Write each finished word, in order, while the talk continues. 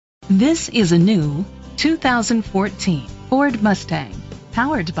This is a new 2014 Ford Mustang,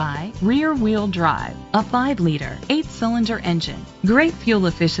 powered by rear-wheel drive, a 5-liter, 8-cylinder engine. Great fuel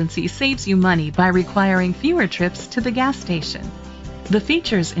efficiency saves you money by requiring fewer trips to the gas station. The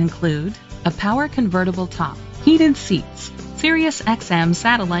features include a power convertible top, heated seats, Sirius XM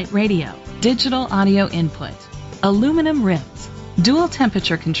satellite radio, digital audio input, aluminum rims, dual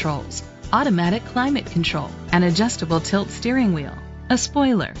temperature controls, automatic climate control, an adjustable tilt steering wheel, a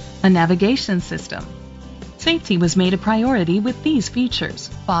spoiler, a navigation system. Safety was made a priority with these features: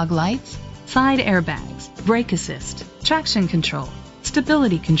 fog lights, side airbags, brake assist, traction control,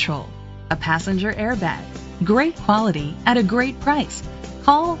 stability control, a passenger airbag. Great quality at a great price.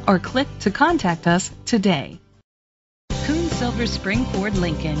 Call or click to contact us today. Koons Silver Spring Ford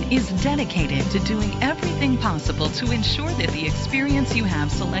Lincoln is dedicated to doing everything possible to ensure that the experience you have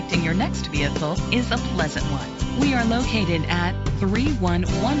selecting your next vehicle is a pleasant one. We are located at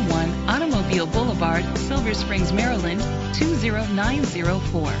 3111 Automobile Boulevard, Silver Springs, Maryland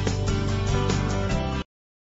 20904.